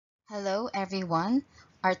Hello, everyone.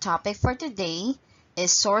 Our topic for today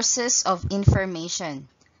is sources of information,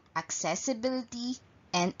 accessibility,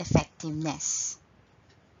 and effectiveness.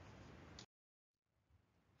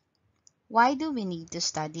 Why do we need to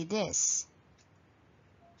study this?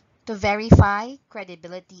 To verify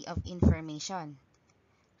credibility of information.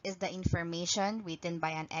 Is the information written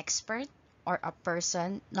by an expert or a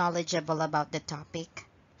person knowledgeable about the topic?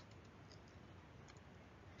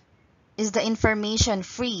 Is the information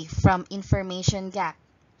free from information gap,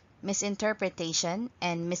 misinterpretation,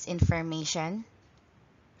 and misinformation?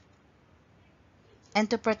 And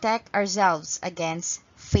to protect ourselves against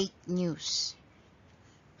fake news.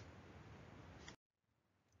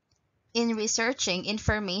 In researching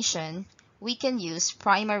information, we can use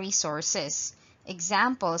primary sources.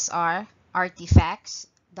 Examples are artifacts,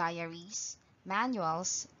 diaries,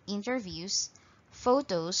 manuals, interviews,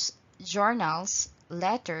 photos, journals,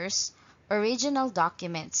 letters, original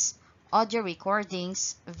documents, audio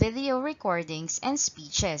recordings, video recordings, and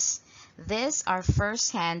speeches. These are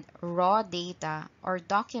first-hand raw data or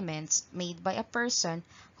documents made by a person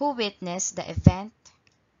who witnessed the event.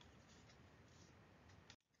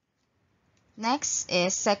 Next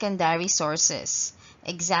is secondary sources.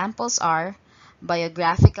 Examples are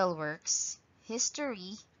biographical works,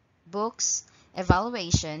 history, books,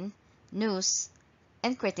 evaluation, news,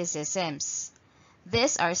 and criticisms.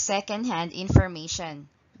 These are second-hand information,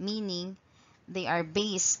 meaning they are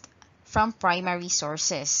based from primary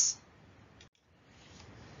sources.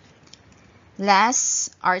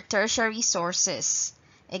 Last are tertiary sources.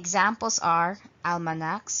 Examples are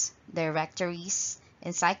almanacs, directories,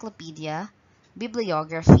 encyclopedia,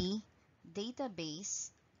 bibliography,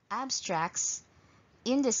 database, abstracts,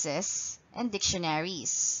 indices, and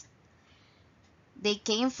dictionaries. They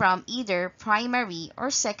came from either primary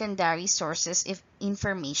or secondary sources of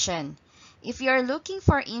information. If you are looking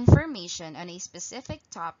for information on a specific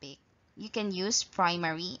topic, you can use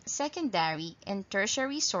primary, secondary, and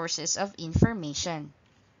tertiary sources of information.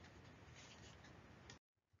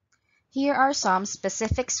 Here are some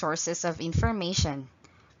specific sources of information.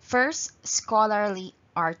 First, scholarly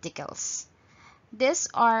articles. These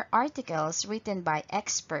are articles written by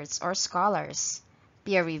experts or scholars,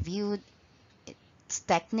 peer-reviewed, it's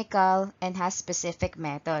technical, and has specific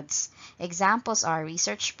methods. Examples are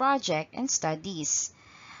research projects and studies.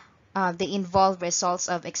 They involve results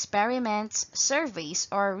of experiments, surveys,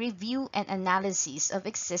 or review and analysis of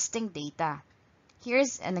existing data.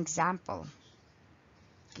 Here's an example.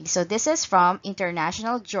 Okay, so this is from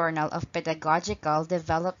International Journal of Pedagogical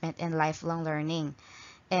Development and Lifelong Learning.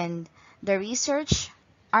 And the research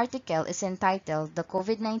article is entitled The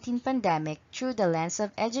COVID-19 Pandemic Through the Lens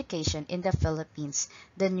of Education in the Philippines,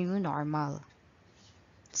 the New Normal.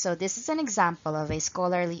 So this is an example of a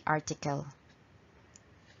scholarly article.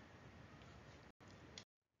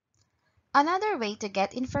 Another way to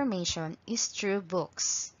get information is through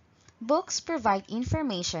books. Books provide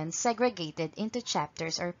information segregated into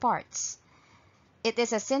chapters or parts. It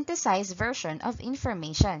is a synthesized version of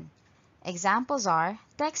information. Examples are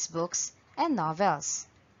textbooks and novels.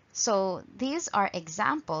 So these are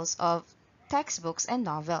examples of textbooks and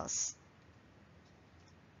novels.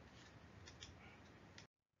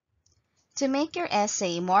 To make your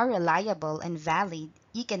essay more reliable and valid,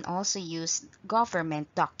 you can also use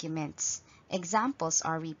government documents. Examples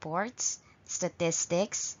are reports,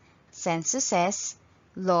 statistics, censuses,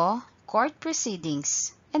 law, court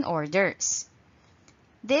proceedings, and orders.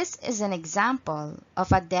 This is an example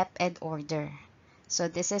of a DepEd order. So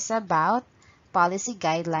this is about policy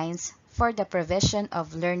guidelines for the provision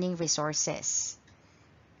of learning resources.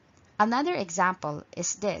 Another example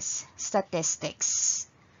is this, statistics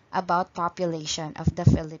about population of the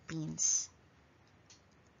Philippines.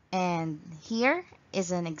 And here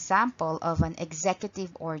is an example of an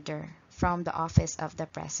executive order from the Office of the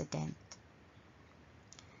President.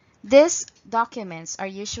 These documents are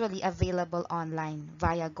usually available online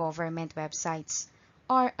via government websites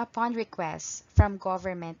or upon request from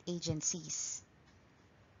government agencies.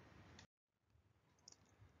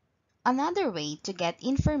 Another way to get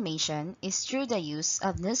information is through the use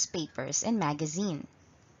of newspapers and magazines.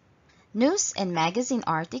 News and magazine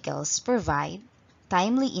articles provide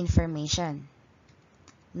timely information,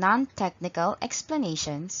 non-technical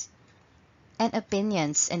explanations, and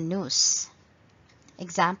opinions and news.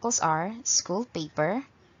 Examples are school paper,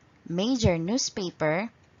 major newspaper,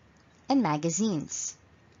 and magazines.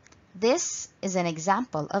 This is an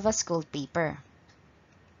example of a school paper,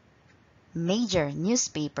 major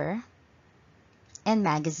newspaper, and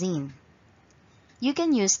magazine. You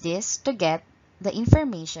can use this to get the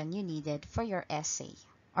information you needed for your essay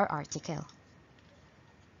or article.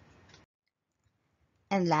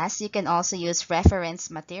 And last, you can also use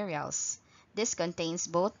reference materials. This contains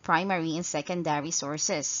both primary and secondary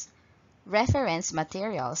sources. Reference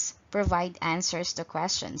materials provide answers to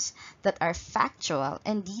questions that are factual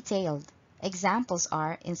and detailed. Examples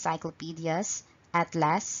are encyclopedias,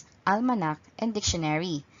 atlas, almanac, and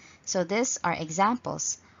dictionary. So these are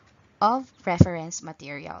examples of reference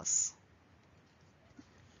materials.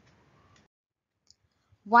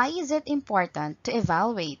 Why is it important to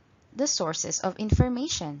evaluate the sources of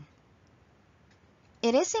information?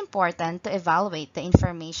 It is important to evaluate the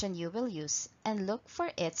information you will use and look for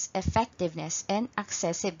its effectiveness and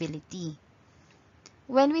accessibility.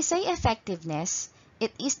 When we say effectiveness,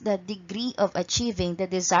 it is the degree of achieving the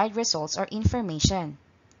desired results or information.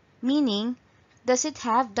 Meaning, does it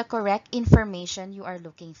have the correct information you are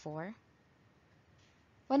looking for?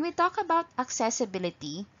 When we talk about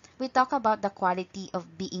accessibility, we talk about the quality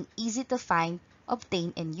of being easy to find,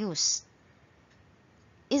 obtain, and use.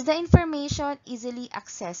 Is the information easily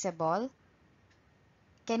accessible?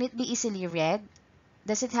 Can it be easily read?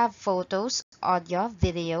 Does it have photos, audio,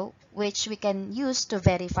 video, which we can use to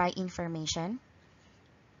verify information?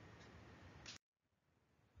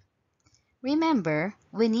 Remember,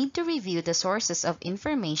 we need to review the sources of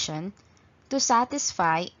information to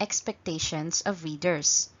satisfy expectations of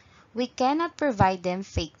readers. We cannot provide them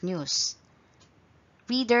fake news.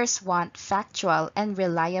 Readers want factual and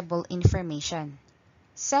reliable information.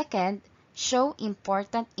 Second, show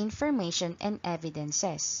important information and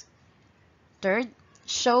evidences. Third,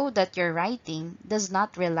 show that your writing does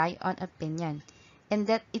not rely on opinion and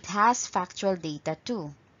that it has factual data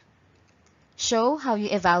too. Show how you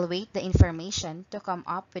evaluate the information to come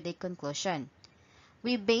up with a conclusion.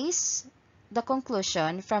 We base the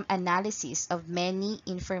conclusion from analysis of many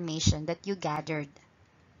information that you gathered.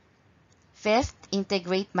 Fifth,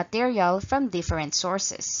 integrate material from different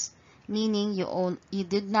sources, meaning you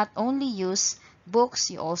did not only use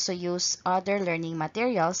books, you also use other learning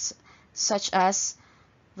materials such as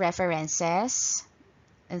references,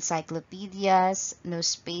 encyclopedias,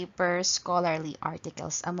 newspapers, scholarly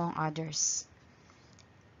articles, among others.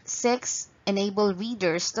 6. Enable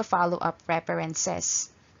readers to follow up references.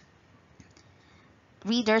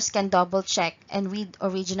 Readers can double-check and read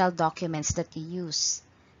original documents that you use.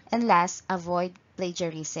 And last, avoid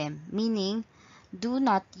plagiarism, meaning do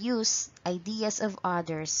not use ideas of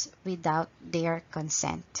others without their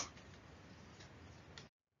consent.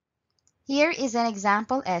 Here is an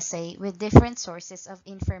example essay with different sources of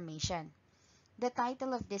information. The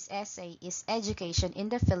title of this essay is Education in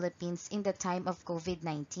the Philippines in the Time of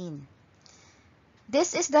COVID-19.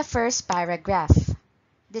 This is the first paragraph.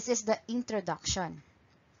 This is the introduction.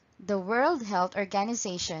 The World Health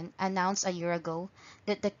Organization announced a year ago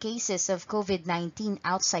that the cases of COVID-19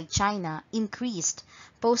 outside China increased,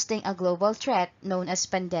 posing a global threat known as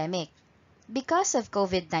pandemic. Because of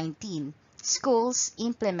COVID-19, schools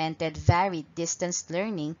implemented varied distance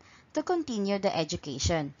learning to continue the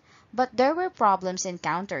education. But there were problems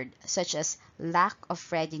encountered, such as lack of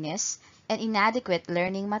readiness and inadequate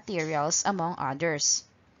learning materials, among others.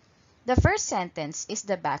 The first sentence is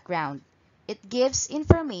the background. It gives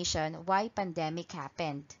information why pandemic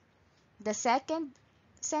happened. The second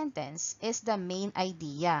sentence is the main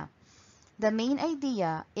idea. The main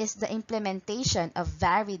idea is the implementation of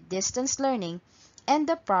varied distance learning and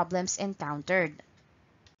the problems encountered.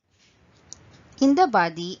 In the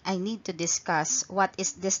body, I need to discuss what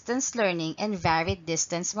is distance learning and varied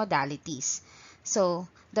distance modalities. So,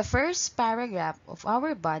 the first paragraph of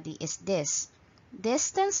our body is this.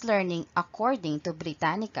 Distance learning, according to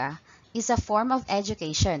Britannica, is a form of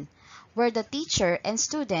education where the teacher and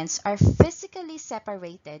students are physically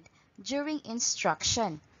separated during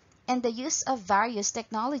instruction, and the use of various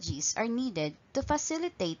technologies are needed to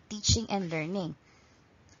facilitate teaching and learning.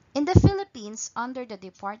 In the Philippines, under the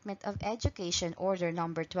Department of Education Order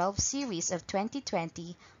No. 12 Series of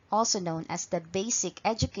 2020, also known as the Basic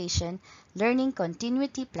Education Learning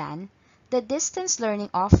Continuity Plan, the distance learning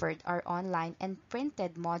offered are online and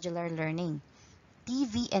printed modular learning,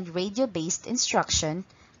 TV and radio-based instruction,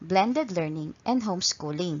 blended learning, and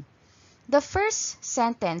homeschooling. The first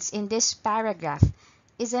sentence in this paragraph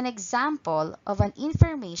is an example of an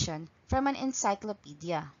information from an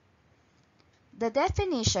encyclopedia. The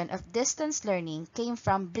definition of distance learning came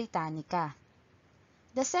from Britannica.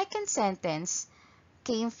 The second sentence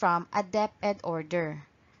came from a DepEd order.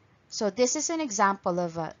 So this is an example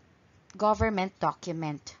of a government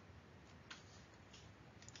document.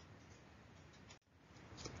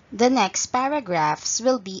 The next paragraphs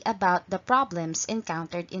will be about the problems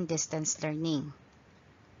encountered in distance learning.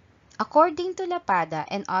 According to Lapada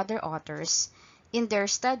and other authors, In their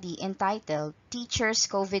study entitled Teachers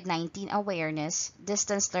COVID-19 Awareness,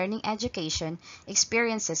 Distance Learning Education,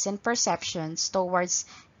 Experiences and Perceptions Towards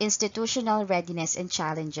Institutional Readiness and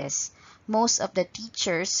Challenges, most of the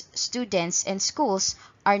teachers, students, and schools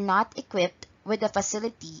are not equipped with the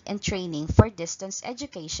facility and training for distance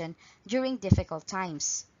education during difficult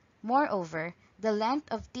times. Moreover, the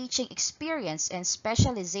length of teaching experience and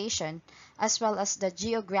specialization, as well as the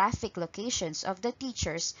geographic locations of the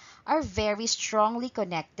teachers, are very strongly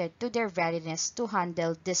connected to their readiness to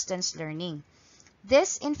handle distance learning.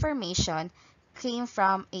 This information came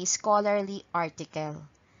from a scholarly article.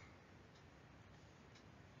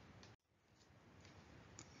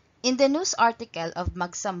 In the news article of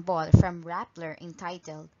Magsambol from Rappler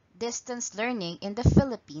entitled Distance Learning in the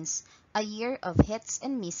Philippines, A Year of Hits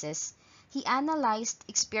and Misses, he analyzed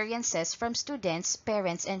experiences from students,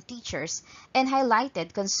 parents, and teachers and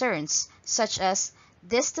highlighted concerns such as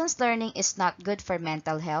distance learning is not good for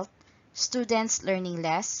mental health, students learning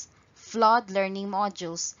less, flawed learning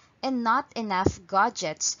modules, and not enough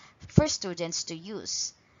gadgets for students to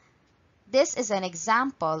use. This is an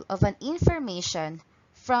example of an information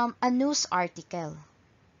from a news article.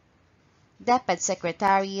 DepEd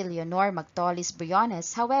Secretary Leonor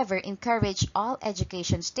Magtolis-Briones, however, encouraged all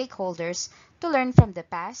education stakeholders to learn from the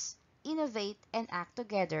past, innovate, and act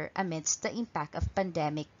together amidst the impact of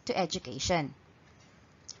pandemic to education.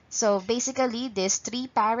 So basically, these three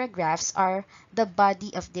paragraphs are the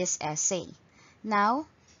body of this essay. Now,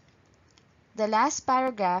 the last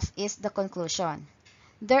paragraph is the conclusion.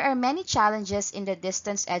 There are many challenges in the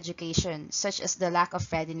distance education, such as the lack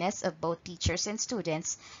of readiness of both teachers and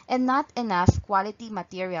students, and not enough quality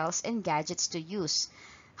materials and gadgets to use.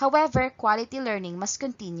 However, quality learning must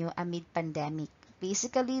continue amid pandemic.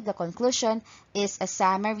 Basically, the conclusion is a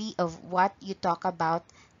summary of what you talk about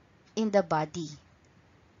in the body.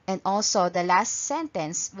 And also, the last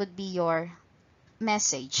sentence would be your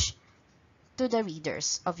message to the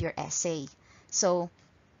readers of your essay. So,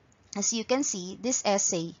 as you can see, this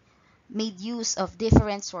essay made use of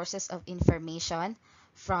different sources of information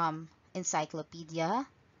from encyclopedia,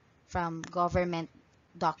 from government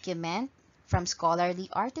document, from scholarly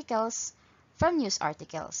articles, from news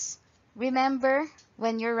articles. Remember,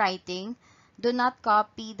 when you're writing, do not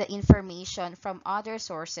copy the information from other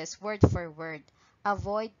sources word for word.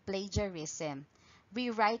 Avoid plagiarism.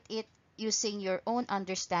 Rewrite it using your own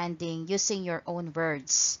understanding, using your own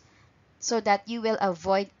words, so that you will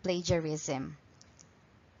avoid plagiarism.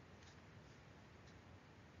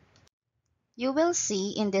 You will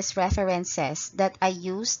see in these references that I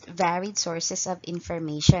used varied sources of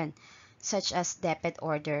information, such as DepEd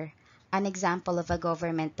order, an example of a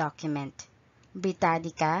government document,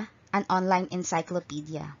 Britannica, an online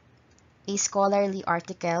encyclopedia, a scholarly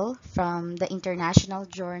article from the International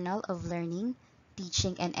Journal of Learning,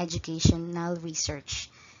 Teaching and Educational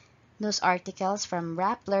Research, news articles from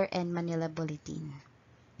Rappler and Manila Bulletin.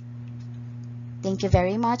 Thank you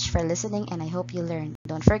very much for listening and I hope you learned.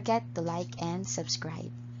 Don't forget to like and subscribe.